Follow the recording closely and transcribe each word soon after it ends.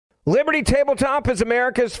Liberty Tabletop is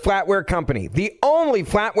America's flatware company, the only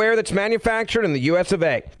flatware that's manufactured in the US of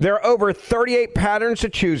A. There are over 38 patterns to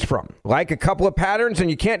choose from. Like a couple of patterns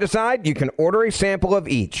and you can't decide, you can order a sample of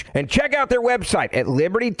each. And check out their website at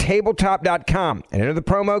libertytabletop.com and enter the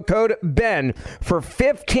promo code BEN for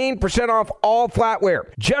 15% off all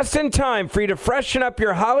flatware. Just in time for you to freshen up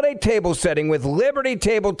your holiday table setting with Liberty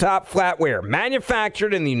Tabletop flatware,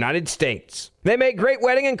 manufactured in the United States. They make great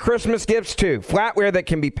wedding and Christmas gifts too, flatware that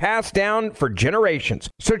can be passed down for generations.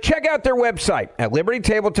 So check out their website at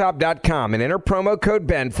libertytabletop.com and enter promo code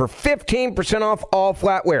BEN for 15% off all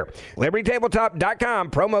flatware.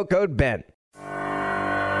 libertytabletop.com, promo code BEN.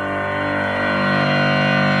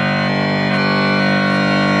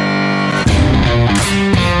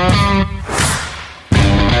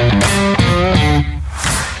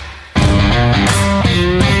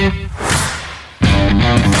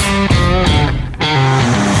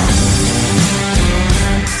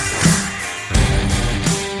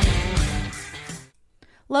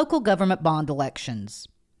 Local government bond elections.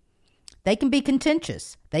 They can be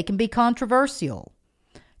contentious. They can be controversial.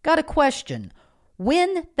 Got a question.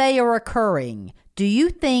 When they are occurring, do you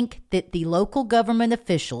think that the local government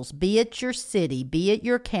officials, be it your city, be it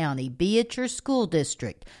your county, be it your school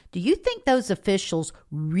district, do you think those officials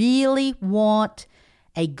really want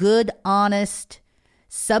a good, honest,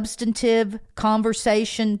 substantive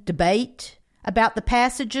conversation, debate about the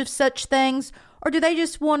passage of such things? Or do they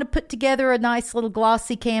just want to put together a nice little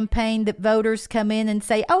glossy campaign that voters come in and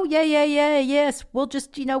say, oh, yes, we'll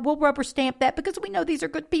just, we'll rubber stamp that because we know these are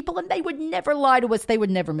good people and they would never lie to us. They would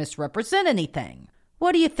never misrepresent anything.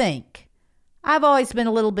 What do you think? I've always been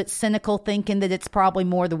a little bit cynical, thinking that it's probably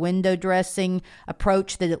more the window dressing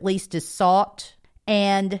approach that at least is sought.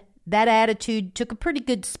 And that attitude took a pretty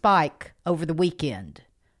good spike over the weekend.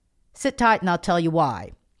 Sit tight and I'll tell you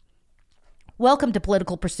why. Welcome to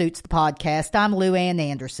Political Pursuits, the podcast. I'm Lou Ann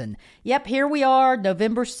Anderson. Yep, here we are.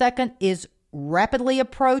 November 2nd is rapidly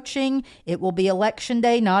approaching. It will be Election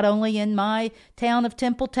Day, not only in my town of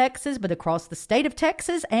Temple, Texas, but across the state of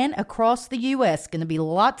Texas and across the U.S. Going to be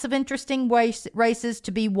lots of interesting races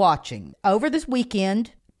to be watching. Over this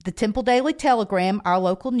weekend, the Temple Daily Telegram, our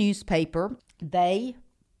local newspaper, they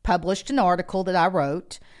published an article that I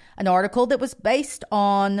wrote, an article that was based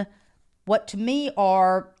on what to me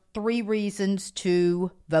are 3 reasons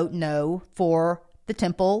to vote no for the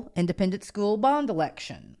Temple Independent School bond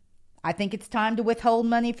election. I think it's time to withhold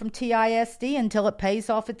money from TISD until it pays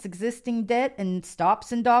off its existing debt and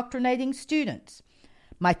stops indoctrinating students.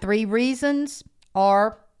 My 3 reasons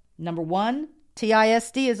are, number 1,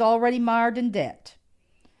 TISD is already mired in debt.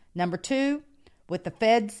 Number 2, with the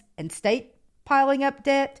feds and state piling up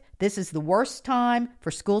debt, this is the worst time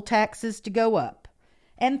for school taxes to go up.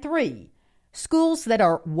 And 3, schools that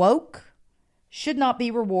are woke should not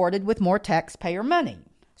be rewarded with more taxpayer money.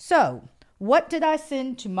 So, what did I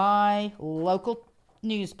send to my local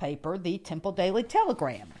newspaper, the Temple Daily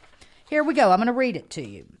Telegram? Here we go. I'm going to read it to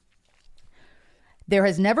you. There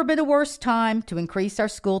has never been a worse time to increase our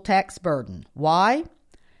school tax burden. Why?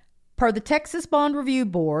 Per the Texas Bond Review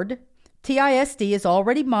Board, TISD is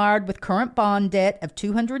already mired with current bond debt of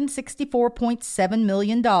 $264.7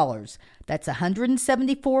 million. That's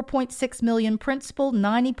 $174.6 million principal,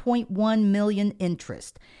 $90.1 million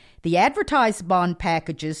interest. The advertised bond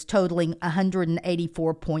packages totaling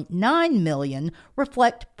 $184.9 million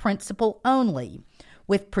reflect principal only,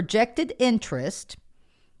 with projected interest,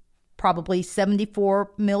 probably $74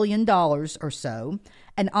 million or so.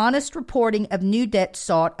 An honest reporting of new debt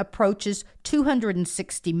sought approaches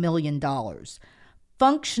 $260 million,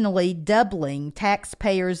 functionally doubling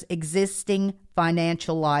taxpayers' existing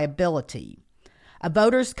financial liability. A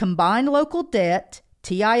voter's combined local debt,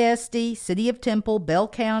 TISD, City of Temple, Bell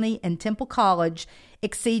County, and Temple College,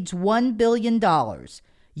 exceeds $1 billion.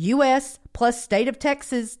 U.S. plus state of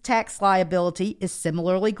Texas tax liability is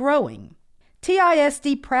similarly growing.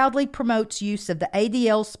 TISD proudly promotes use of the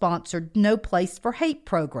ADL-sponsored No Place for Hate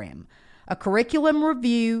program. A curriculum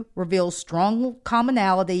review reveals strong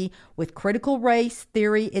commonality with critical race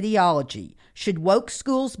theory ideology. Should woke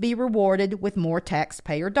schools be rewarded with more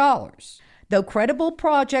taxpayer dollars? Though credible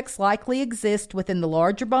projects likely exist within the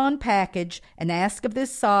larger bond package, an ask of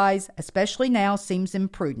this size, especially now, seems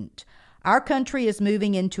imprudent. Our country is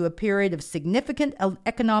moving into a period of significant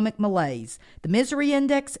economic malaise. The misery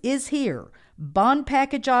index is here. Bond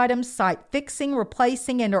package items cite fixing,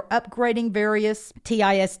 replacing, and or upgrading various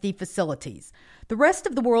TISD facilities. The rest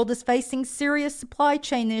of the world is facing serious supply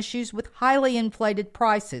chain issues with highly inflated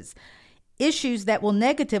prices, issues that will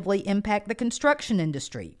negatively impact the construction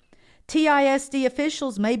industry. TISD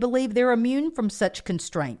officials may believe they're immune from such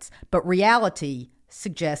constraints, but reality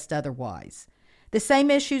suggest otherwise. The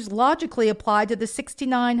same issues logically apply to the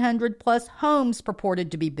 6,900 plus homes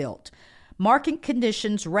purported to be built. Market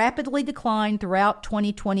conditions rapidly declined throughout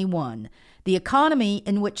 2021. The economy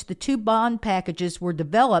in which the two bond packages were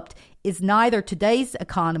developed is neither today's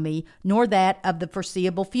economy nor that of the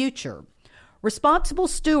foreseeable future. Responsible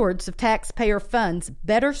stewards of taxpayer funds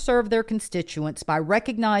better serve their constituents by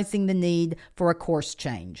recognizing the need for a course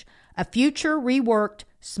change. A future reworked,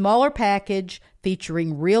 smaller package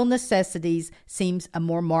featuring real necessities seems a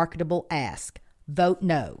more marketable ask. Vote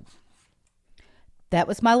no. That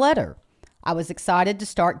was my letter. I was excited to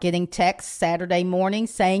start getting texts Saturday morning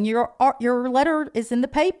saying your letter is in the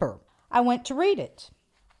paper. I went to read it,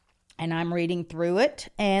 and I'm reading through it,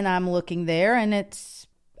 and I'm looking there, and it's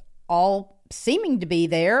all seeming to be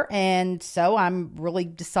there, and so I'm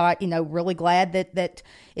really really glad that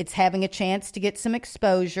it's having a chance to get some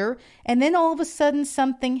exposure. And then all of a sudden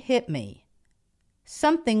something hit me.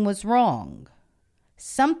 Something was wrong.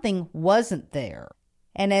 Something wasn't there.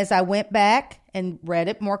 And as I went back and read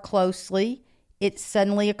it more closely, it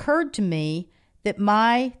suddenly occurred to me that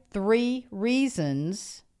my 3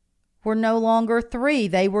 reasons were no longer 3.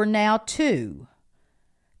 They were now 2.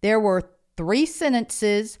 There were 3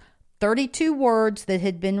 sentences, 32 words that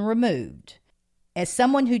had been removed. As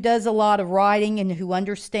someone who does a lot of writing and who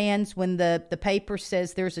understands when the paper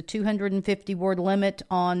says there's a 250-word limit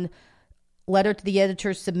on letter to the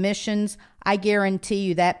editor submissions, I guarantee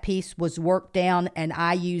you that piece was worked down and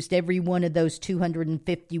I used every one of those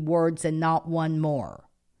 250 words and not one more.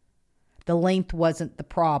 The length wasn't the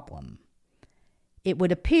problem. It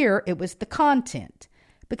would appear it was the content.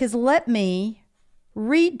 Because let me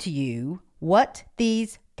read to you what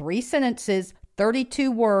these 3 sentences,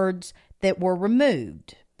 32 words that were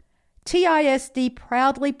removed. TISD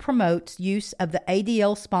proudly promotes use of the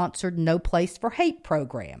ADL-sponsored No Place for Hate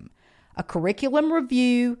program. A curriculum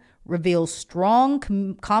review reveals strong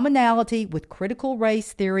commonality with critical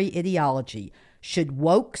race theory ideology. Should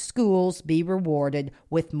woke schools be rewarded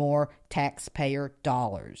with more taxpayer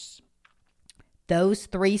dollars? Those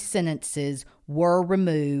 3 sentences were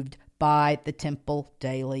removed by the Temple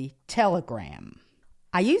Daily Telegram.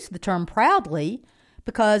 I use the term proudly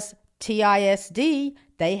because TISD,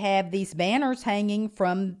 they have these banners hanging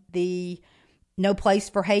from the No Place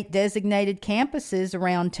for Hate designated campuses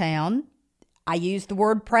around town. I use the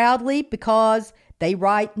word proudly because they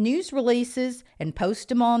write news releases and post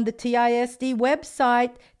them on the TISD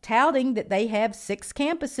website touting that they have 6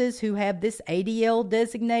 campuses who have this ADL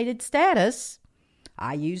designated status.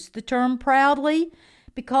 I use the term proudly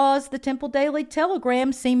because the Temple Daily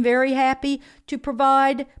Telegram seemed very happy to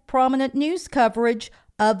provide prominent news coverage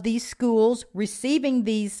of these schools receiving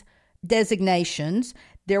these designations.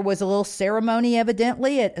 There was a little ceremony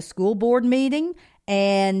evidently at a school board meeting,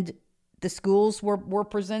 and the schools were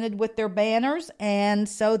presented with their banners, and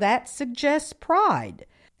so that suggests pride.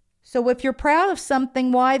 So if you're proud of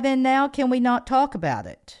something, why then now can we not talk about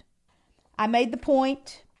it? I made the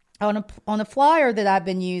point on a flyer that I've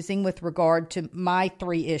been using with regard to my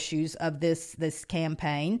 3 issues of this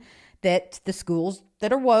campaign, that the schools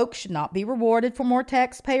that are woke should not be rewarded for more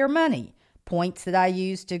taxpayer money. Points that I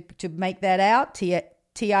used to make that out.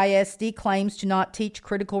 TISD claims to not teach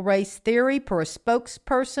critical race theory. Per a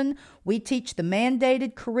spokesperson, we teach the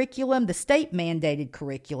mandated curriculum, the state-mandated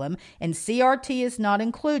curriculum, and CRT is not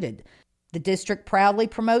included. The district proudly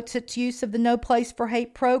promotes its use of the No Place for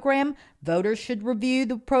Hate program. Voters should review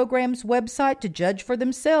the program's website to judge for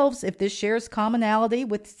themselves if this shares commonality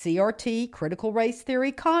with CRT, critical race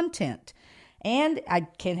theory content. And I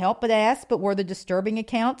can't help but ask, but were the disturbing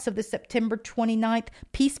accounts of the September 29th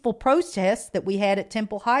peaceful protests that we had at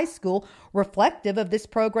Temple High School reflective of this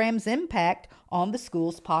program's impact on the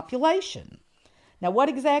school's population? Now, what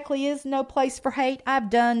exactly is No Place for Hate?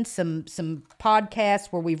 I've done some podcasts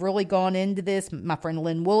where we've really gone into this. My friend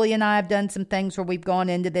Lynn Woolley and I have done some things where we've gone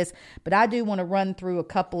into this, but I do want to run through a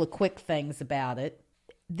couple of quick things about it.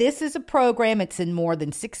 This is a program. It's in more than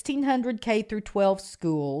 1,600 K through 12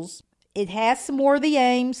 schools. It has some worthy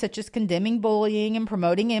aims, such as condemning bullying and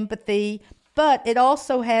promoting empathy, but it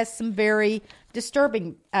also has some very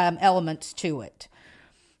disturbing elements to it.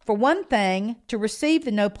 For one thing, to receive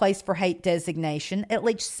the No Place for Hate designation, at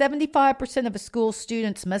least 75% of a school's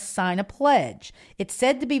students must sign a pledge. It's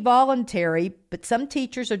said to be voluntary, but some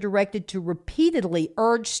teachers are directed to repeatedly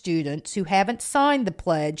urge students who haven't signed the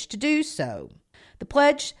pledge to do so. The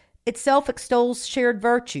pledge itself extols shared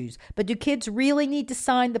virtues, but do kids really need to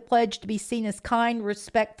sign the pledge to be seen as kind,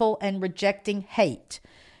 respectful, and rejecting hate?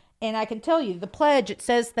 And I can tell you, the pledge, it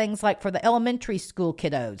says things like for the elementary school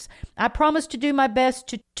kiddos, I promise to do my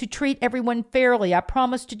best to treat everyone fairly. I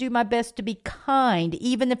promise to do my best to be kind,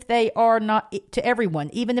 even if they are not, to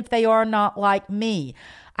everyone, even if they are not like me.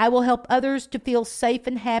 I will help others to feel safe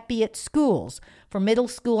and happy at schools. For middle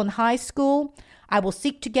school and high school, I will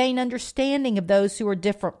seek to gain understanding of those who are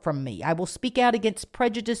different from me. I will speak out against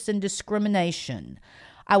prejudice and discrimination.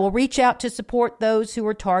 I will reach out to support those who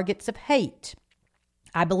are targets of hate.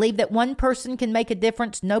 I believe that one person can make a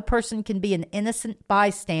difference. No person can be an innocent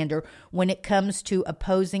bystander when it comes to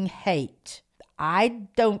opposing hate. I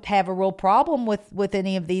don't have a real problem with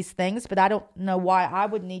any of these things, but I don't know why I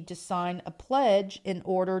would need to sign a pledge in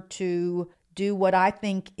order to do what I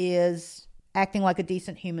think is acting like a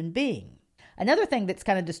decent human being. Another thing that's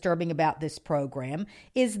kind of disturbing about this program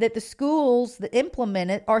is that the schools that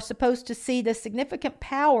implement it are supposed to cede a significant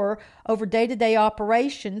power over day-to-day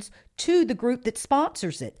operations to the group that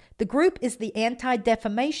sponsors it. The group is the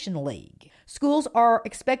Anti-Defamation League. Schools are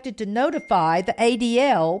expected to notify the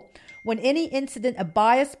ADL when any incident of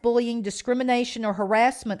bias, bullying, discrimination, or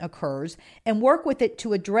harassment occurs and work with it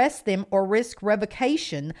to address them or risk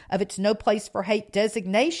revocation of its No Place for Hate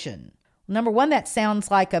designation. Number one, that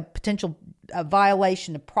sounds like a potential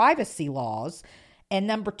violation of privacy laws. And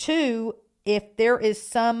number two, if there is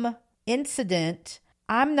some incident,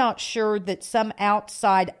 I'm not sure that some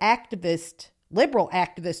outside liberal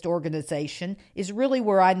activist organization is really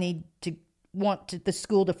where I need to the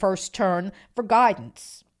school to first turn for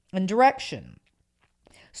guidance and direction.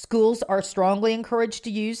 Schools are strongly encouraged to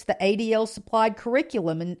use the ADL supplied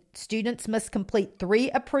curriculum, and students must complete 3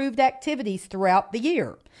 approved activities throughout the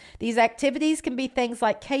year. These activities can be things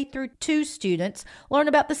like K through 2 students learn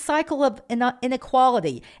about the cycle of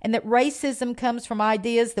inequality and that racism comes from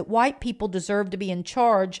ideas that white people deserve to be in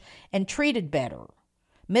charge and treated better.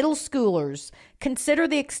 Middle schoolers consider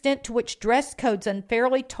the extent to which dress codes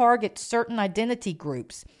unfairly target certain identity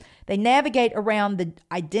groups. They navigate around the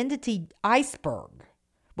identity iceberg,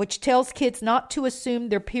 which tells kids not to assume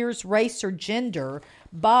their peers' race or gender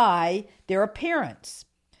by their appearance.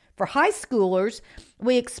 For high schoolers,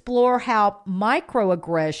 we explore how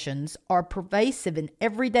microaggressions are pervasive in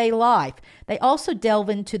everyday life. They also delve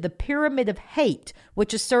into the pyramid of hate,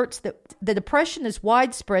 which asserts that the oppression is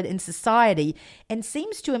widespread in society and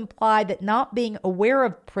seems to imply that not being aware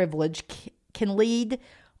of privilege can lead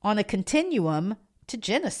on a continuum to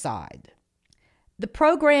genocide. The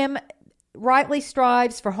program rightly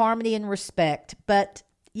strives for harmony and respect, but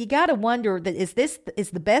you got to wonder that is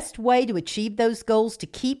the best way to achieve those goals to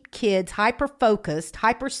keep kids hyper-focused,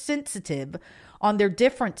 hypersensitive on their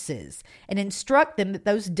differences and instruct them that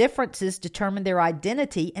those differences determine their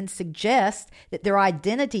identity and suggest that their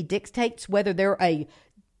identity dictates whether they're a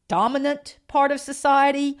dominant part of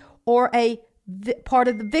society or a part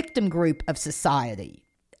of the victim group of society.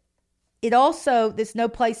 It also, there's No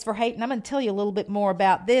Place for Hate, and I'm going to tell you a little bit more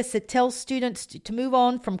about this. It tells students to move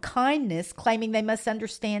on from kindness, claiming they must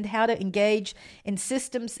understand how to engage in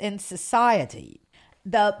systems and society.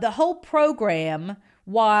 The whole program,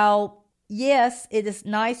 while yes, it is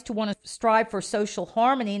nice to want to strive for social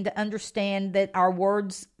harmony and to understand that our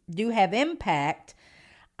words do have impact,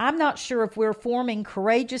 I'm not sure if we're forming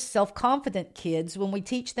courageous, self-confident kids when we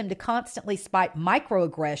teach them to constantly spite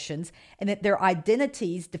microaggressions and that their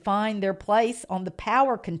identities define their place on the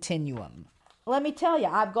power continuum. Let me tell you,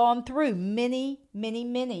 I've gone through many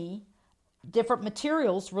different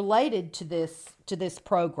materials related to this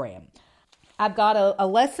program. I've got a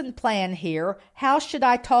lesson plan here. How should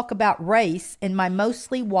I talk about race in my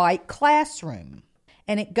mostly white classroom?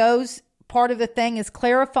 And it goes... Part of the thing is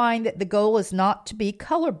clarifying that the goal is not to be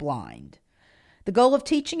colorblind. The goal of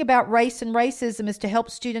teaching about race and racism is to help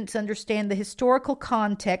students understand the historical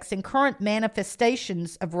context and current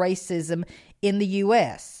manifestations of racism in the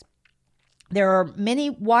U.S. There are many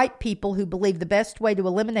white people who believe the best way to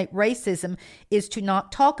eliminate racism is to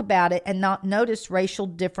not talk about it and not notice racial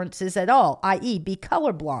differences at all, i.e., be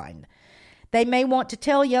colorblind. They may want to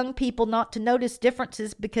tell young people not to notice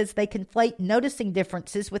differences because they conflate noticing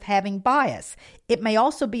differences with having bias. It may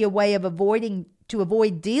also be a way of avoid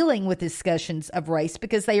dealing with discussions of race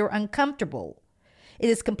because they are uncomfortable. It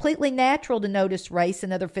is completely natural to notice race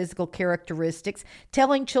and other physical characteristics.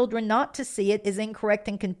 Telling children not to see it is incorrect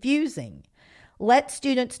and confusing. Let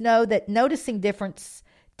students know that noticing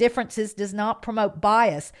differences does not promote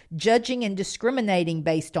bias. Judging and discriminating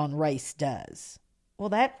based on race does. Well,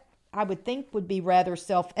 that I would think would be rather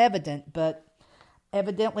self-evident, but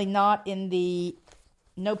evidently not in the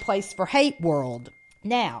No Place for Hate world.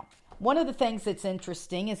 Now, one of the things that's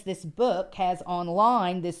interesting is this book has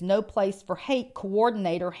online this No Place for Hate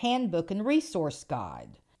Coordinator Handbook and Resource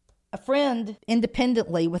Guide. A friend,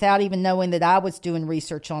 independently, without even knowing that I was doing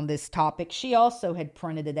research on this topic, she also had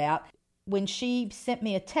printed it out. When she sent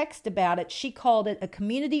me a text about it, she called it a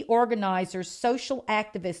Community Organizer's Social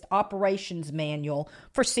Activist Operations Manual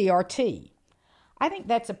for CRT. I think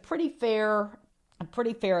that's a pretty fair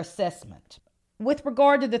assessment. With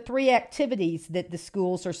regard to the 3 activities that the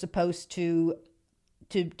schools are supposed to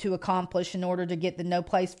accomplish in order to get the No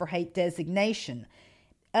Place for Hate designation,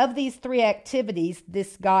 of these 3 activities,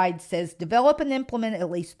 this guide says, develop and implement at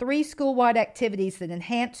least 3 school-wide activities that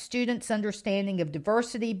enhance students' understanding of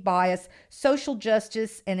diversity, bias, social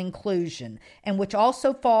justice, and inclusion, and which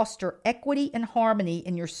also foster equity and harmony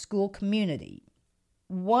in your school community.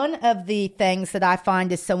 One of the things that I find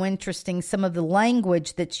is so interesting, some of the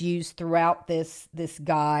language that's used throughout this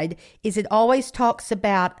guide, is it always talks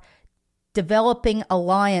about developing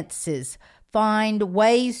alliances, find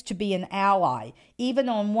ways to be an ally. Even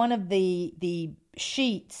on one of the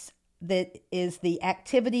sheets that is the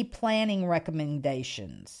activity planning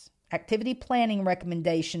recommendations. Activity planning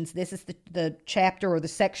recommendations, this is the chapter or the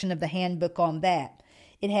section of the handbook on that.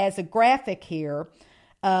 It has a graphic here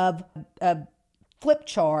of a flip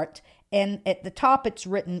chart, and at the top it's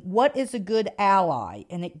written, what is a good ally?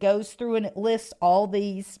 And it goes through and it lists all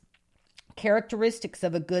these characteristics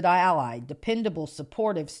of a good ally: dependable,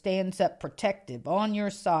 supportive, stands up, protective, on your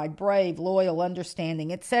side, brave, loyal,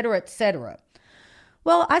 understanding, etc., etc.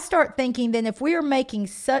 Well, I start thinking then if we are making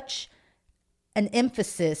such an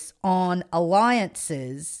emphasis on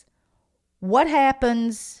alliances, what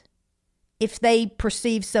happens if they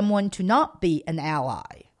perceive someone to not be an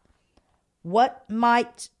ally? What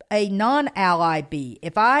might a non-ally be?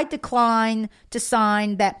 If I decline to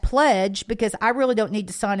sign that pledge because I really don't need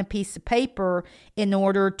to sign a piece of paper in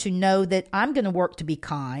order to know that I'm going to work to be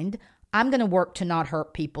kind, I'm going to work to not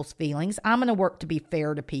hurt people's feelings, I'm going to work to be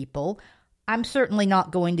fair to people, I'm certainly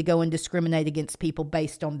not going to go and discriminate against people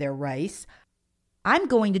based on their race. I'm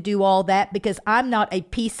going to do all that because I'm not a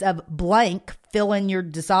piece of blank, fill in your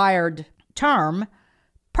desired term,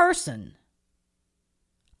 person.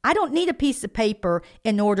 I don't need a piece of paper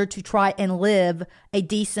in order to try and live a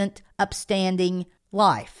decent, upstanding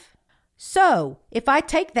life. So, if I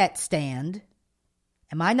take that stand,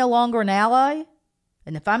 am I no longer an ally?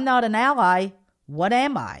 And if I'm not an ally, what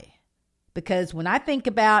am I? Because when I think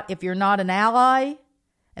about if you're not an ally,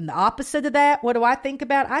 and the opposite of that, what do I think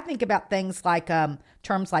about? I think about things like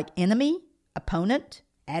terms like enemy, opponent,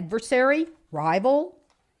 adversary, rival.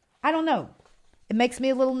 I don't know. It makes me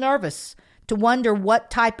a little nervous to wonder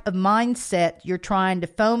what type of mindset you're trying to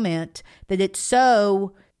foment, that it's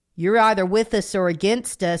so you're either with us or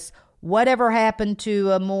against us. Whatever happened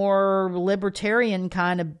to a more libertarian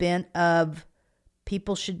kind of bent of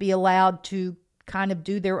people should be allowed to kind of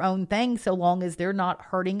do their own thing so long as they're not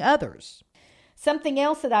hurting others? Something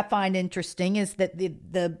else that I find interesting is that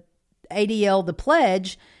the ADL, the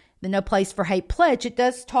pledge, the No Place for Hate pledge, it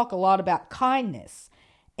does talk a lot about kindness.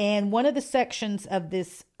 And one of the sections of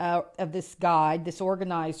this guide, this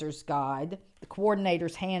organizer's guide, the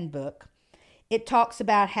coordinator's handbook, it talks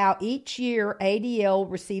about how each year ADL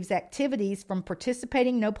receives activities from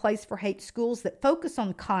participating No Place for Hate schools that focus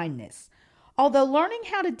on kindness. Although learning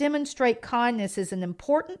how to demonstrate kindness is an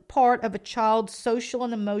important part of a child's social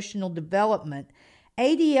and emotional development,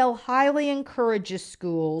 ADL highly encourages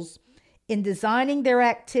schools in designing their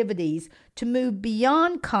activities to move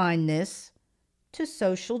beyond kindness to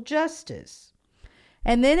social justice.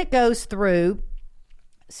 And then it goes through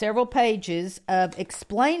several pages of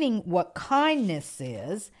explaining what kindness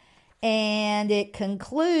is, and it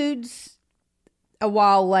concludes a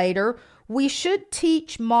while later, we should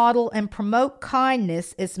teach, model, and promote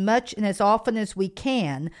kindness as much and as often as we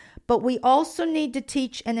can, but we also need to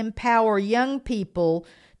teach and empower young people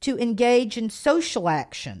to engage in social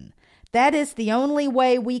action. That is the only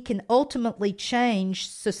way we can ultimately change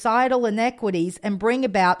societal inequities and bring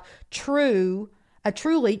about a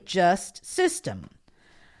truly just system.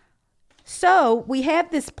 So we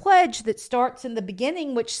have this pledge that starts in the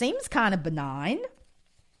beginning, which seems kind of benign.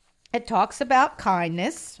 It talks about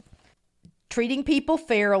kindness, treating people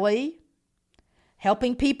fairly,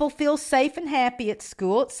 helping people feel safe and happy at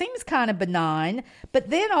school. It seems kind of benign, but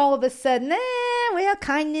then all of a sudden,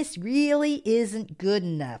 kindness really isn't good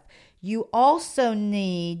enough. You also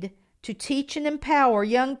need to teach and empower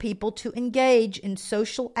young people to engage in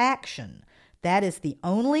social action. That is the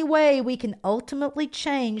only way we can ultimately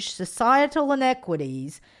change societal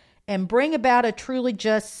inequities and bring about a truly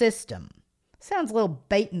just system. Sounds a little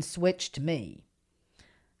bait and switch to me.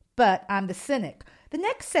 But I'm the cynic. The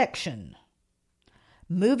next section,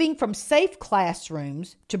 moving from safe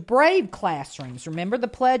classrooms to brave classrooms. Remember, the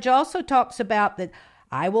pledge also talks about that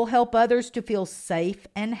I will help others to feel safe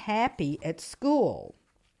and happy at school.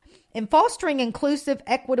 In fostering inclusive,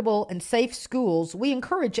 equitable, and safe schools, we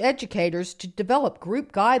encourage educators to develop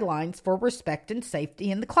group guidelines for respect and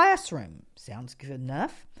safety in the classroom. Sounds good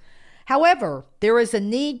enough. However, there is a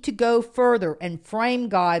need to go further and frame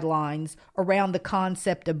guidelines around the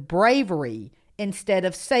concept of bravery instead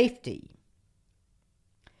of safety.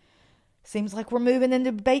 Seems like we're moving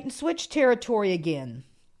into bait and switch territory again.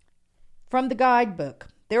 From the guidebook,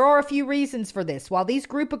 there are a few reasons for this. While these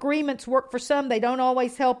group agreements work for some, they don't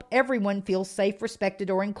always help everyone feel safe, respected,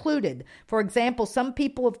 or included. For example, some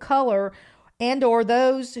people of color and or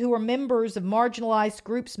those who are members of marginalized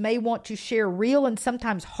groups may want to share real and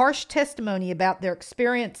sometimes harsh testimony about their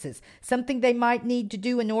experiences, something they might need to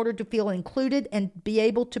do in order to feel included and be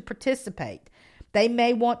able to participate. They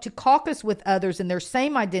may want to caucus with others in their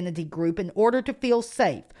same identity group in order to feel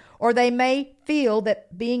safe, or they may feel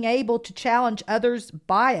that being able to challenge others'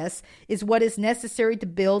 bias is what is necessary to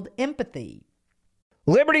build empathy.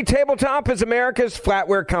 Liberty Tabletop is America's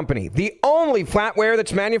flatware company, the only flatware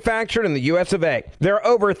that's manufactured in the US of A. There are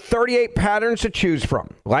over 38 patterns to choose from.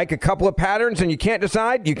 Like a couple of patterns and you can't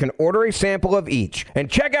decide, you can order a sample of each. And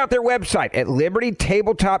check out their website at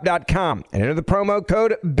libertytabletop.com and enter the promo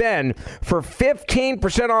code BEN for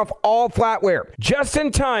 15% off all flatware. Just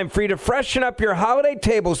in time for you to freshen up your holiday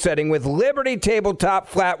table setting with Liberty Tabletop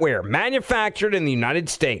flatware, manufactured in the United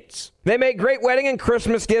States. They make great wedding and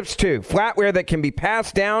Christmas gifts too, flatware that can be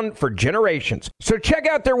passed down for generations. So check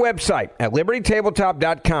out their website at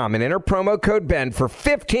libertytabletop.com and enter promo code BEN for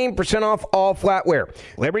 15% off all flatware.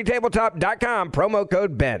 libertytabletop.com, promo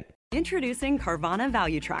code BEN. Introducing Carvana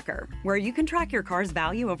Value Tracker, where you can track your car's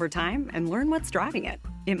value over time and learn what's driving it.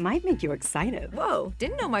 It might make you excited. Whoa,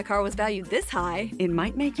 didn't know my car was valued this high. It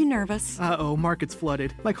might make you nervous. Uh-oh, market's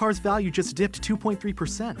flooded. My car's value just dipped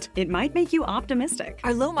 2.3%. It might make you optimistic.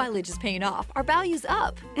 Our low mileage is paying off. Our value's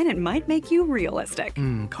up. And it might make you realistic.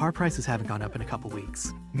 Car prices haven't gone up in a couple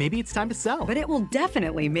weeks. Maybe it's time to sell. But it will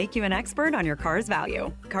definitely make you an expert on your car's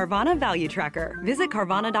value. Carvana Value Tracker. Visit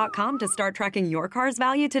Carvana.com to start tracking your car's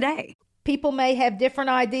value today. People may have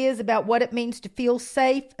different ideas about what it means to feel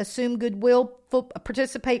safe, assume goodwill,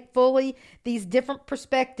 participate fully. These different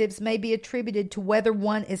perspectives may be attributed to whether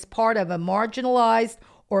one is part of a marginalized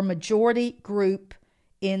or majority group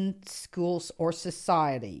in schools or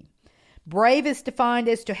society. Brave is defined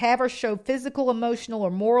as to have or show physical, emotional,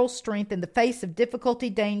 or moral strength in the face of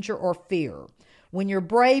difficulty, danger, or fear. When you're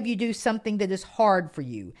brave, you do something that is hard for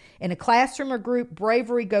you. In a classroom or group,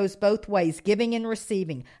 bravery goes both ways, giving and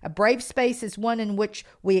receiving. A brave space is one in which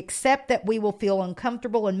we accept that we will feel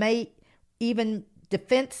uncomfortable and may even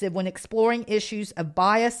defensive when exploring issues of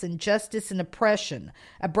bias, injustice, and oppression.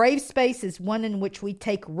 A brave space is one in which we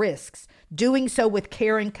take risks, doing so with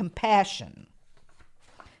care and compassion.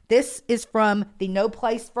 This is from the No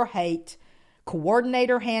Place for Hate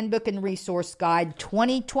Coordinator Handbook and Resource Guide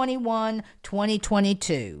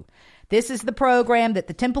 2021-2022. This is the program that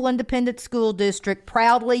the Temple Independent School District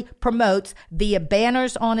proudly promotes via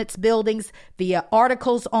banners on its buildings, via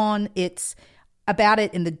articles about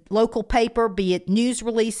it in the local paper, be it news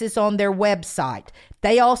releases on their website.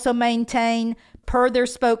 They also maintain, per their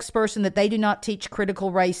spokesperson, that they do not teach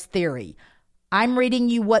critical race theory. I'm reading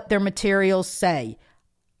you what their materials say.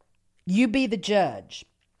 You be the judge.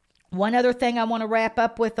 One other thing I want to wrap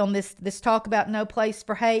up with on this talk about No Place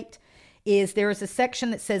for Hate is there is a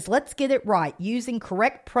section that says, let's get it right, using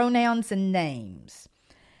correct pronouns and names.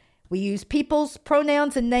 We use people's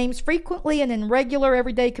pronouns and names frequently and in regular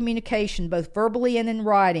everyday communication, both verbally and in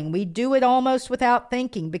writing. We do it almost without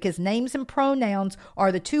thinking because names and pronouns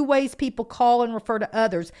are the two ways people call and refer to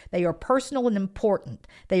others. They are personal and important.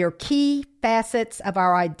 They are key facets of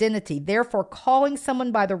our identity. Therefore, calling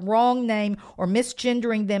someone by the wrong name or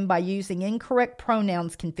misgendering them by using incorrect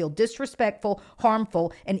pronouns can feel disrespectful,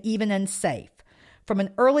 harmful, and even unsafe. From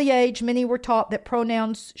an early age, many were taught that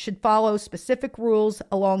pronouns should follow specific rules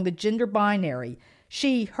along the gender binary.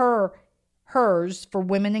 She, her, hers for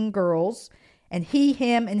women and girls, and he,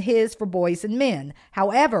 him, and his for boys and men.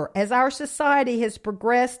 However, as our society has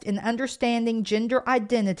progressed in understanding gender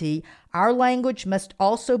identity, our language must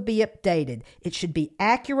also be updated. It should be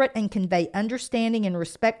accurate and convey understanding and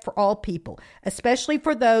respect for all people, especially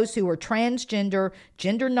for those who are transgender,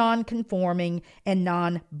 gender nonconforming, and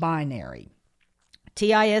non-binary.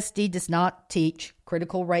 TISD does not teach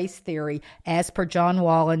critical race theory, as per John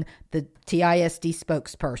Wallen, the TISD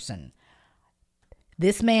spokesperson.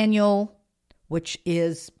 This manual, which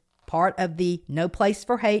is part of the No Place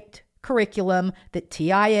for Hate curriculum that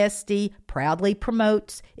TISD proudly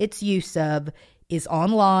promotes its use of, is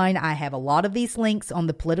online. I have a lot of these links on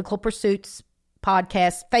the Political Pursuits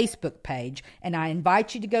podcast Facebook page, and I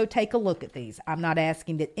invite you to go take a look at these. I'm not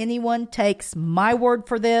asking that anyone takes my word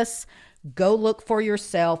for this. Go look for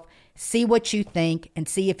yourself, see what you think, and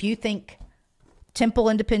see if you think Temple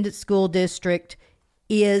Independent School District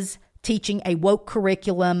is teaching a woke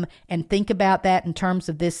curriculum, and think about that in terms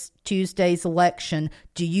of this Tuesday's election.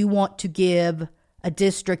 Do you want to give a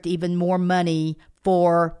district even more money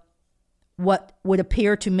for what would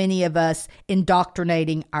appear to many of us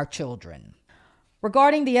indoctrinating our children?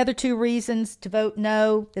 Regarding the other two reasons to vote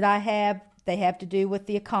no that I have, they have to do with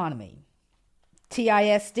the economy.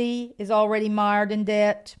 TISD is already mired in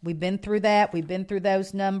debt. We've been through that. We've been through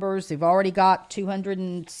those numbers. They've already got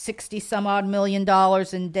 $260 some odd million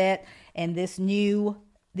in debt. And these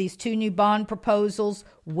two new bond proposals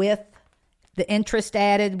with the interest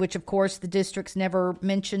added, which of course the districts never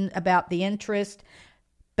mention about the interest,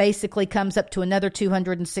 basically comes up to another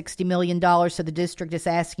 $260 million. So the district is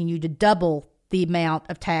asking you to double the amount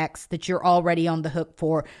of tax that you're already on the hook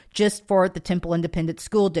for just for the Temple Independent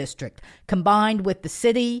School District. Combined with the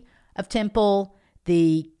city of Temple,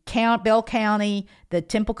 the Bell County, the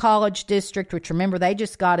Temple College District, which remember they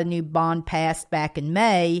just got a new bond passed back in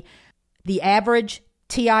May, the average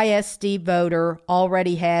TISD voter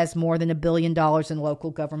already has more than $1 billion in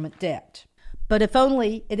local government debt. But if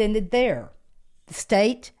only it ended there. The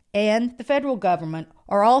state and the federal government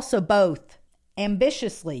are also both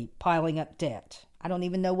ambitiously piling up debt. I don't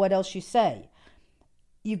even know what else you say.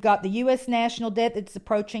 You've got the U.S. national debt that's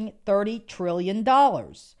approaching $30 trillion.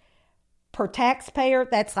 Per taxpayer,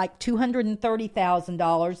 that's like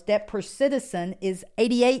 $230,000. Debt per citizen is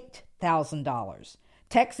 $88,000.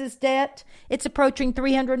 Texas debt, it's approaching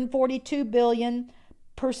 $342 billion.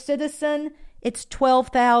 Per citizen, it's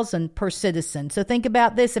 $12,000 per citizen. So think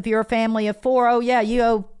about this. If you're a family of four, you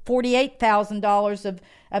owe $48,000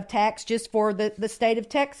 of tax just for the state of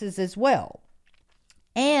Texas as well.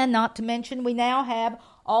 And not to mention, we now have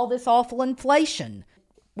all this awful inflation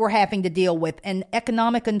we're having to deal with and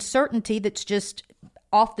economic uncertainty that's just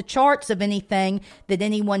off the charts of anything that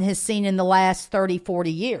anyone has seen in the last 30,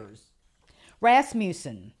 40 years.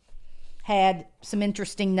 Rasmussen had some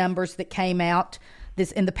interesting numbers that came out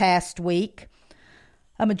in the past week.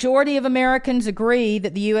 A majority of Americans agree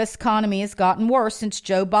that the U.S. economy has gotten worse since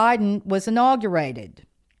Joe Biden was inaugurated.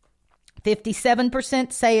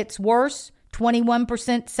 57% say it's worse,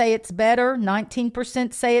 21% say it's better,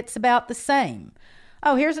 19% say it's about the same.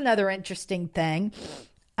 Oh, here's another interesting thing.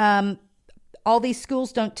 All these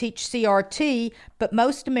schools don't teach CRT, but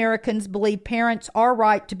most Americans believe parents are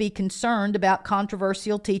right to be concerned about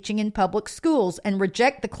controversial teaching in public schools and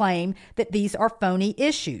reject the claim that these are phony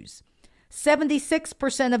issues.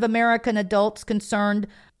 76% of American adults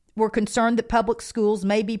were concerned that public schools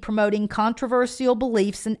may be promoting controversial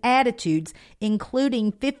beliefs and attitudes,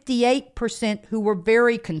 including 58% who were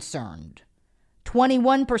very concerned.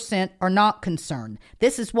 21% are not concerned.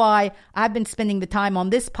 This is why I've been spending the time on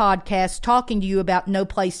this podcast talking to you about No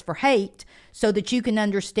Place for Hate, so that you can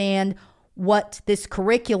understand what this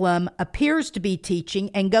curriculum appears to be teaching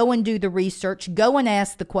and go and do the research, go and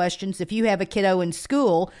ask the questions. If you have a kiddo in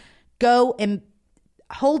school, go and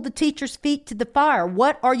hold the teacher's feet to the fire.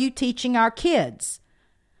 What are you teaching our kids?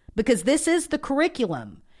 Because this is the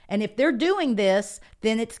curriculum. And if they're doing this,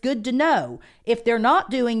 then it's good to know. If they're not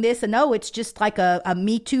doing this and, it's just like a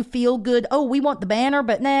Me Too feel good, we want the banner,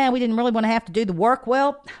 but we didn't really want to have to do the work.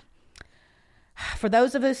 Well, for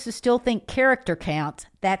those of us who still think character counts,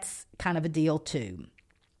 that's kind of a deal too.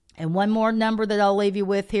 And one more number that I'll leave you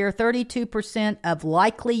with here, 32% of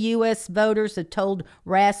likely U.S. voters have told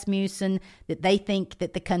Rasmussen that they think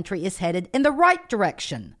that the country is headed in the right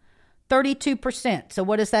direction. 32%. So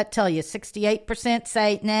what does that tell you? 68%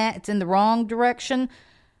 say, it's in the wrong direction.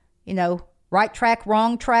 Right track,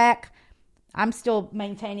 wrong track. I'm still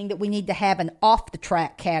maintaining that we need to have an off the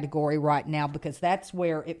track category right now, because that's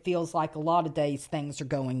where it feels like a lot of days things are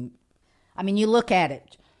going. I mean, you look at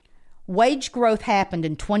it. Wage growth happened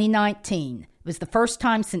in 2019. It was the first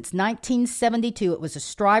time since 1972. It was a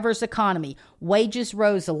striver's economy. Wages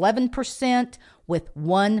rose 11% with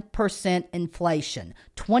 1% inflation.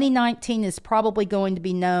 2019 is probably going to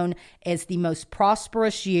be known as the most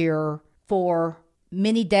prosperous year for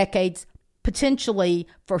many decades, potentially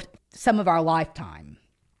for some of our lifetime.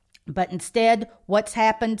 But instead, what's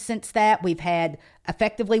happened since that? We have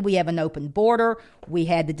an open border. We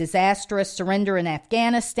had the disastrous surrender in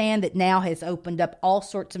Afghanistan that now has opened up all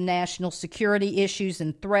sorts of national security issues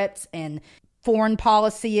and threats and foreign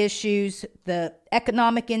policy issues. The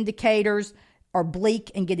economic indicators are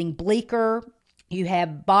bleak and getting bleaker. You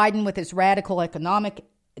have Biden with his radical economic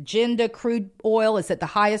agenda. Crude oil is at the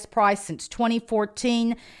highest price since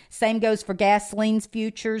 2014. Same goes for gasoline's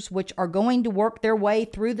futures, which are going to work their way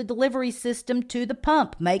through the delivery system to the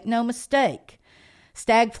pump. Make no mistake.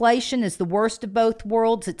 Stagflation is the worst of both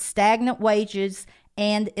worlds. It's stagnant wages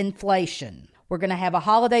and inflation. We're going to have a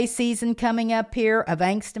holiday season coming up here of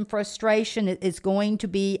angst and frustration. It is going to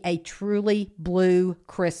be a truly blue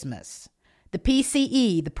Christmas. The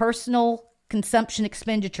PCE, the Personal Consumption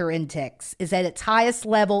Expenditure Index, is at its highest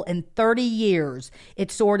level in 30 years. It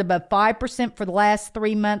soared above 5% for the last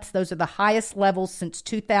 3 months. Those are the highest levels since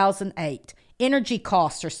 2008. Energy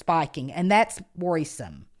costs are spiking, and that's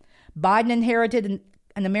worrisome. Biden inherited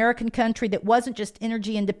an American country that wasn't just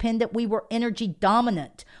energy independent, we were energy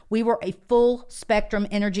dominant. We were a full spectrum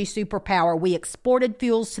energy superpower. We exported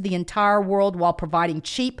fuels to the entire world while providing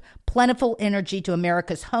cheap, plentiful energy to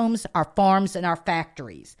America's homes, our farms, and our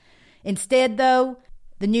factories. Instead, though,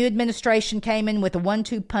 the new administration came in with a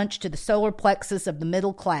 1-2 punch to the solar plexus of the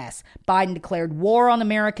middle class. Biden declared war on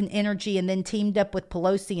American energy and then teamed up with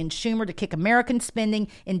Pelosi and Schumer to kick American spending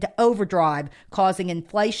into overdrive, causing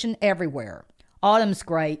inflation everywhere. Autumn's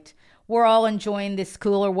great. We're all enjoying this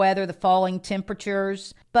cooler weather, the falling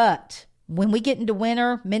temperatures. But when we get into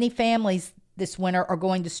winter, many families this winter are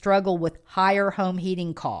going to struggle with higher home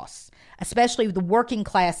heating costs, especially the working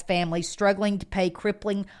class families struggling to pay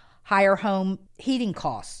crippling higher home heating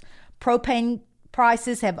costs. Propane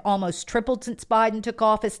prices have almost tripled since Biden took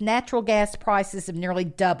office. Natural gas prices have nearly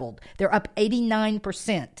doubled. They're up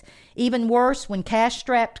 89%. Even worse, when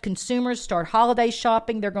cash-strapped consumers start holiday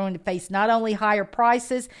shopping, they're going to face not only higher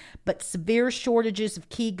prices, but severe shortages of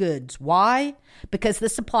key goods. Why? Because the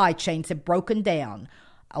supply chains have broken down.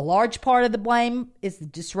 A large part of the blame is the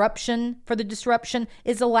disruption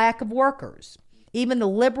is a lack of workers. Even the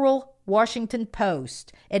liberal Washington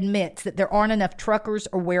Post admits that there aren't enough truckers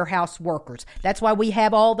or warehouse workers. That's why we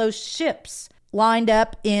have all those ships lined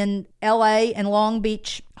up in LA and Long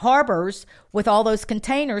Beach harbors with all those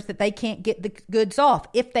containers that they can't get the goods off.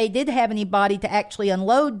 If they did have anybody to actually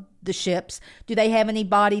unload the ships, do they have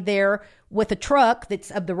anybody there with a truck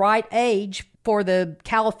that's of the right age for the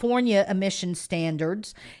California emission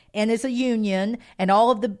standards and is a union and all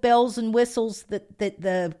of the bells and whistles that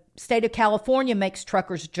the state of California makes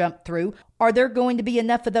truckers jump through? Are there going to be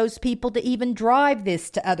enough of those people to even drive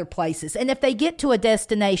this to other places? And if they get to a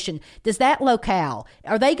destination, does that locale,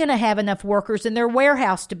 are they going to have enough workers in their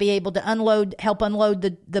warehouse to be able to help unload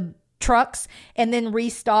the trucks and then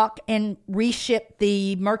restock and reship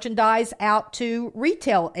the merchandise out to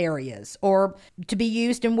retail areas or to be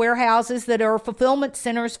used in warehouses that are fulfillment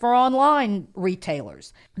centers for online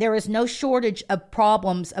retailers? There is no shortage of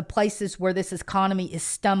problems of places where this economy is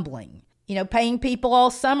stumbling. Paying people all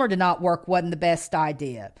summer to not work wasn't the best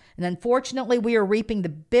idea. And unfortunately, we are reaping the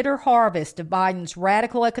bitter harvest of Biden's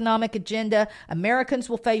radical economic agenda. Americans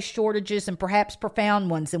will face shortages and perhaps profound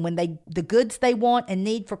ones. And when the goods they want and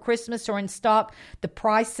need for Christmas are in stock, the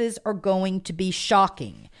prices are going to be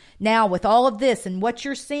shocking. Now, with all of this and what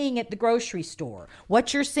you're seeing at the grocery store,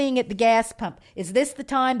 what you're seeing at the gas pump, is this the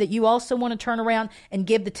time that you also want to turn around and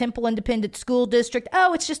give the Temple Independent School District,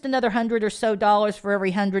 it's just another $100 or so for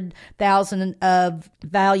every 100,000 of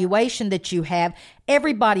valuation that you have?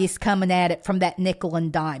 Everybody's coming at it from that nickel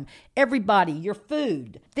and dime. Everybody, your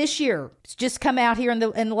food. This year, it's just come out here in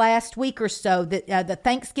the last week or so that the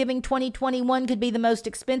Thanksgiving 2021 could be the most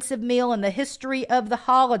expensive meal in the history of the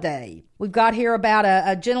holiday. We've got here about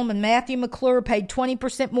a gentleman, Matthew McClure, paid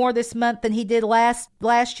 20% more this month than he did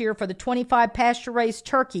last year for the 25 pasture-raised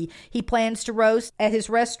turkey he plans to roast at his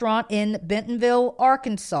restaurant in Bentonville,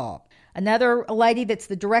 Arkansas. Another lady that's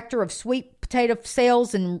the director of sweet potato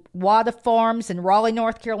sales in Wada Farms in Raleigh,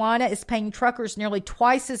 North Carolina, is paying truckers nearly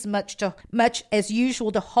twice as much as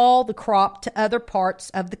usual to haul the crop to other parts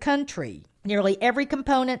of the country. Nearly every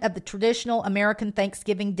component of the traditional American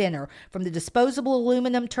Thanksgiving dinner, from the disposable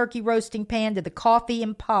aluminum turkey roasting pan to the coffee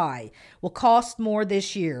and pie, will cost more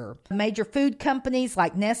this year. Major food companies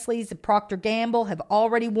like Nestle's and Procter & Gamble have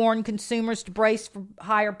already warned consumers to brace for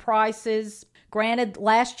higher prices. Granted,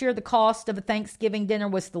 last year the cost of a Thanksgiving dinner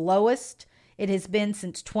was the lowest it has been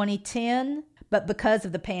since 2010. But because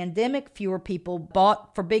of the pandemic, fewer people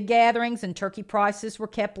bought for big gatherings and turkey prices were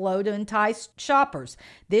kept low to entice shoppers.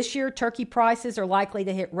 This year, turkey prices are likely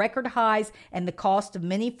to hit record highs and the cost of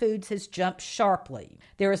many foods has jumped sharply.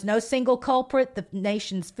 There is no single culprit. The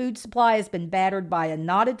nation's food supply has been battered by a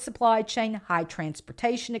knotted supply chain, high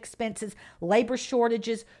transportation expenses, labor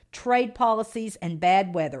shortages, trade policies, and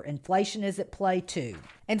bad weather. Inflation is at play too.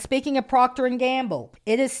 And speaking of Procter & Gamble,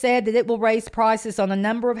 it is said that it will raise prices on a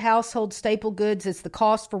number of household staple goods as the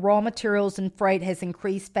cost for raw materials and freight has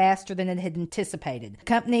increased faster than it had anticipated. The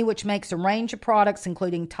company, which makes a range of products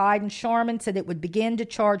including Tide and Charmin, said it would begin to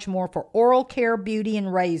charge more for oral care, beauty,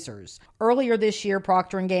 and razors. Earlier this year,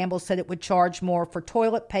 Procter & Gamble said it would charge more for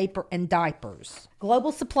toilet paper and diapers.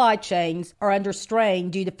 Global supply chains are under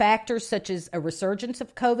strain due to factors such as a resurgence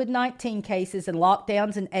of COVID-19 cases and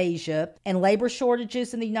lockdowns in Asia and labor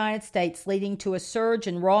shortages in the United States, leading to a surge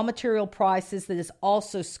in raw material prices that is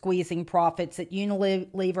also squeezing profits at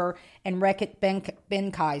Unilever and Reckitt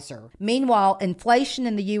Benckiser. Meanwhile, inflation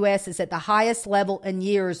in the U.S. is at the highest level in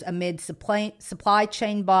years amid supply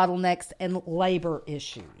chain bottlenecks and labor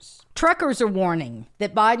issues. Truckers are warning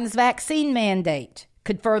that Biden's vaccine mandate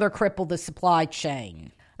could further cripple the supply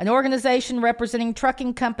chain. An organization representing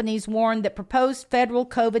trucking companies warned that proposed federal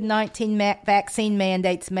COVID-19 vaccine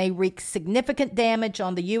mandates may wreak significant damage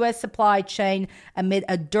on the U.S. supply chain amid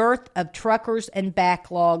a dearth of truckers and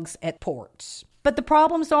backlogs at ports. But the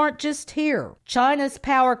problems aren't just here. China's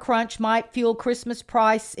power crunch might fuel Christmas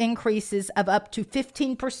price increases of up to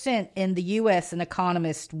 15% in the U.S., an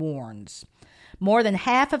economist warns. More than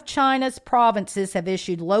half of China's provinces have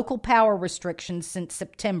issued local power restrictions since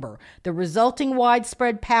September. The resulting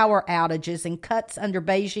widespread power outages and cuts under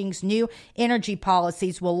Beijing's new energy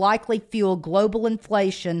policies will likely fuel global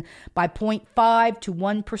inflation by 0.5 to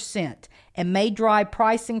 1% and may drive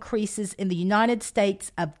price increases in the United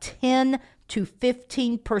States of 10 to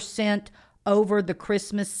 15% over the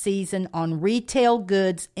Christmas season on retail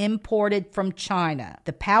goods imported from China.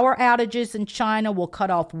 The power outages in China will cut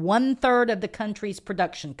off 1/3 of the country's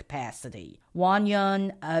production capacity. Wang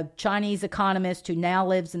Yun, a Chinese economist who now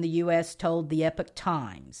lives in the U.S., told the Epoch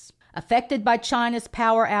Times. Affected by China's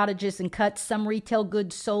power outages and cuts, some retail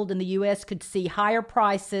goods sold in the U.S. could see higher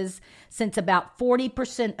prices since about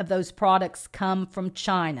 40% of those products come from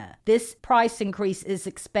China. This price increase is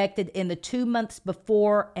expected in the 2 months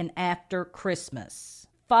before and after Christmas.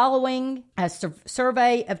 Following a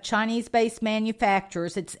survey of Chinese-based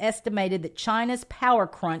manufacturers, it's estimated that China's power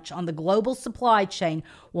crunch on the global supply chain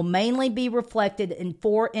will mainly be reflected in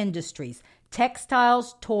 4 industries: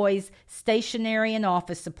 textiles, toys, stationery and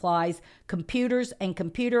office supplies, computers and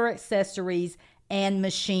computer accessories, and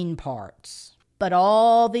machine parts. But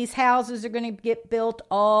all these houses are going to get built.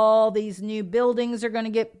 All these new buildings are going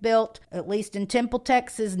to get built. At least in Temple,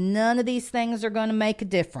 Texas, none of these things are going to make a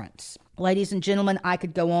difference. Ladies and gentlemen, I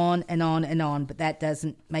could go on and on and on, but that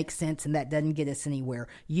doesn't make sense and that doesn't get us anywhere.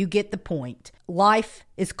 You get the point. Life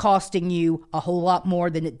is costing you a whole lot more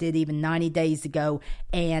than it did even 90 days ago,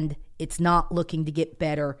 and it's not looking to get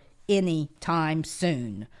better anytime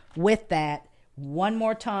soon. With that, one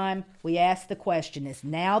more time, we ask the question, is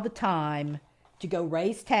now the time to go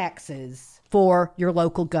raise taxes for your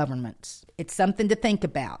local governments? It's something to think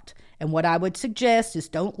about. And what I would suggest is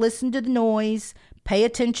don't listen to the noise. Pay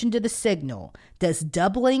attention to the signal. Does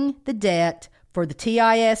doubling the debt for the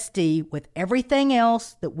TISD with everything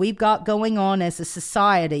else that we've got going on as a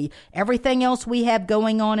society, everything else we have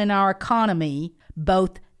going on in our economy,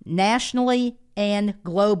 both nationally and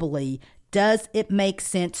globally, does it make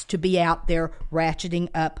sense to be out there ratcheting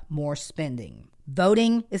up more spending?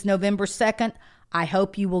 Voting is November 2nd. I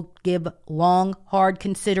hope you will give long, hard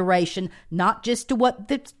consideration, not just to what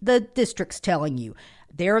the district's telling you.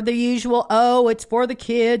 They're the usual, oh, it's for the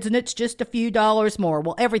kids and it's just a few dollars more.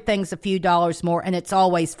 Well, everything's a few dollars more and it's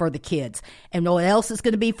always for the kids. And what else is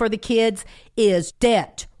going to be for the kids is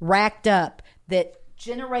debt racked up that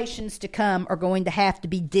generations to come are going to have to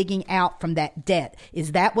be digging out from that debt.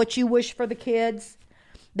 Is that what you wish for the kids?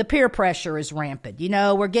 The peer pressure is rampant. You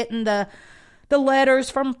know, we're getting the letters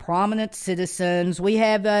from prominent citizens. We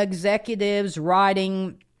have executives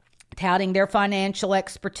touting their financial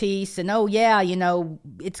expertise and, oh, yeah, you know,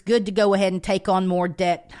 it's good to go ahead and take on more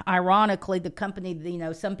debt. Ironically, the company, you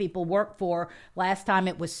know, some people work for, last time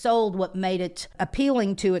it was sold, what made it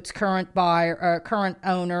appealing to its current buyer, current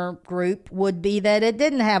owner group would be that it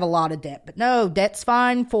didn't have a lot of debt. But no, debt's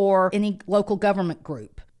fine for any local government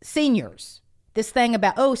group. Seniors. This thing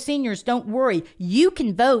about, oh, seniors, don't worry. You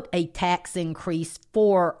can vote a tax increase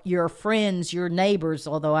for your friends, your neighbors,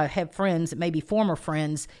 although I have friends that may be former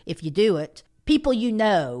friends if you do it. People you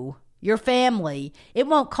know, your family. It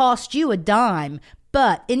won't cost you a dime,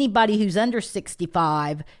 but anybody who's under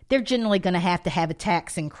 65, they're generally going to have a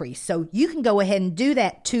tax increase. So you can go ahead and do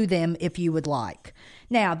that to them if you would like.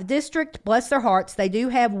 Now, the district, bless their hearts, they do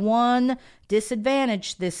have one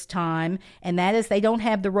disadvantage this time, and that is they don't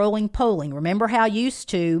have the rolling polling. Remember how used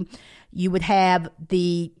to you would have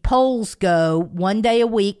the polls go one day a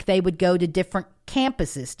week. They would go to different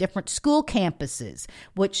campuses, different school campuses,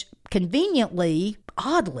 which conveniently,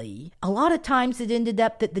 oddly, a lot of times it ended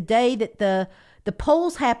up that the day that the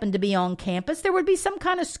polls happened to be on campus, there would be some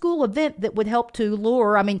kind of school event that would help to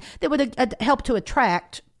that would help to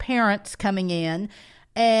attract parents coming in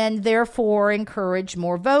and therefore encourage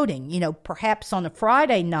more voting. Perhaps on a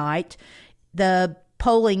Friday night, the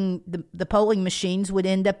polling machines would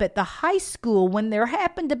end up at the high school when there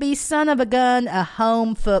happened to be, son of a gun, a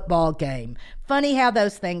home football game. Funny how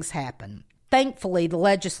those things happen. Thankfully, the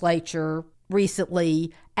legislature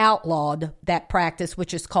recently outlawed that practice,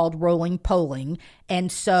 which is called rolling polling,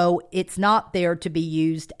 and so it's not there to be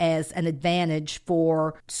used as an advantage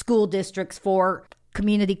for school districts, for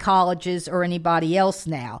community colleges, or anybody else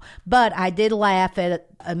now. But I did laugh at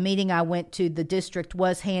a meeting I went to. The district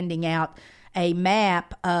was handing out a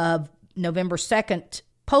map of November 2nd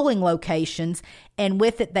polling locations, and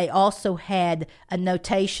with it they also had a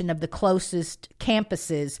notation of the closest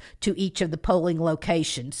campuses to each of the polling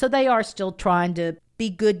locations. So they are still trying to be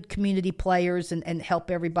good community players and help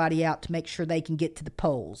everybody out to make sure they can get to the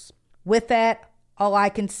polls. With that, all I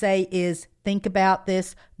can say is think about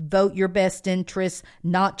this, vote your best interests,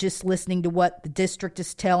 not just listening to what the district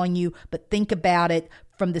is telling you, but think about it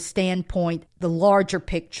from the standpoint, the larger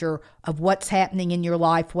picture of what's happening in your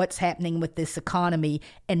life, what's happening with this economy,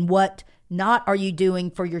 and what not are you doing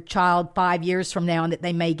for your child 5 years from now and that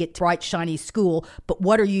they may get to bright, shiny school, but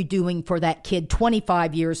what are you doing for that kid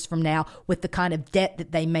 25 years from now with the kind of debt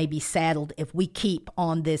that they may be saddled if we keep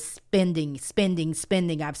on this spending.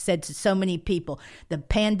 I've said to so many people, the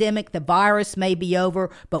pandemic, the virus may be over,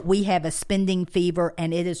 but we have a spending fever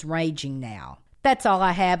and it is raging now. That's all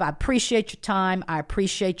I have. I appreciate your time. I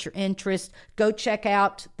appreciate your interest. Go check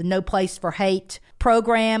out the No Place for Hate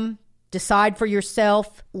program. Decide for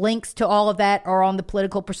yourself. Links to all of that are on the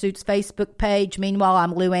Political Pursuits Facebook page. Meanwhile,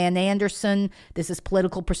 I'm Lou Ann Anderson. This is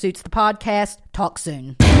Political Pursuits, the podcast. Talk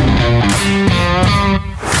soon.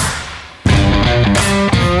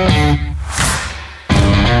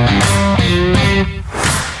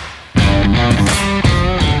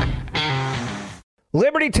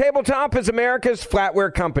 Liberty Tabletop is America's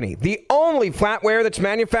flatware company, the only flatware that's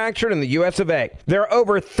manufactured in the US of A. There are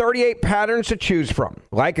over 38 patterns to choose from.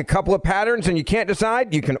 Like a couple of patterns and you can't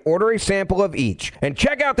decide, you can order a sample of each. And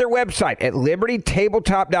check out their website at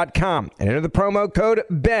libertytabletop.com and enter the promo code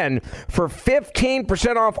BEN for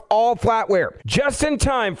 15% off all flatware. Just in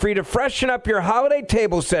time for you to freshen up your holiday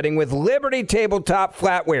table setting with Liberty Tabletop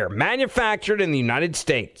flatware, manufactured in the United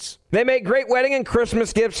States. They make great wedding and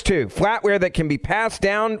Christmas gifts, too. Flatware that can be passed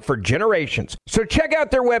down for generations. So check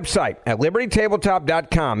out their website at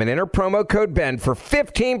libertytabletop.com and enter promo code BEN for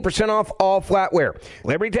 15% off all flatware.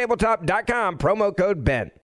 libertytabletop.com, promo code BEN.